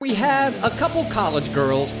We have a couple college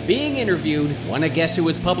girls being interviewed. Want to guess who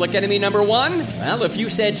was public enemy number one? Well, if you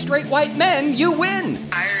said straight white men, you win.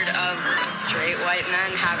 Tired of straight white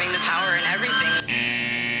men having the power and everything.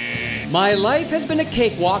 My life has been a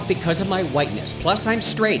cakewalk because of my whiteness. Plus, I'm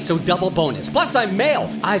straight, so double bonus. Plus, I'm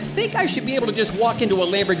male. I think I should be able to just walk into a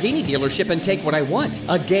Lamborghini dealership and take what I want.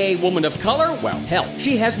 A gay woman of color? Well, hell,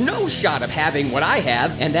 she has no shot of having what I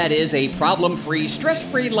have, and that is a problem-free,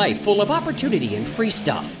 stress-free life full of opportunity and free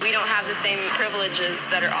stuff. We don't have the same privileges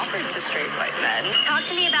that are offered to straight white men. Talk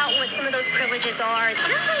to me about what some of those privileges are. I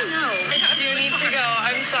don't really know. I do need to go.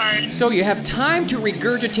 I'm sorry. So you have time to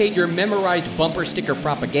regurgitate your memorized bumper sticker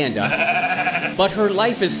propaganda. But her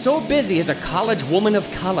life is so busy as a college woman of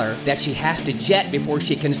color that she has to jet before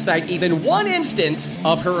she can cite even one instance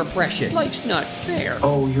of her oppression. Life's not fair.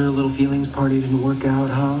 Oh, your little feelings party didn't work out,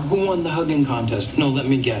 huh? Who won the hugging contest? No, let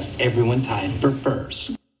me guess. Everyone tied for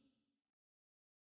first.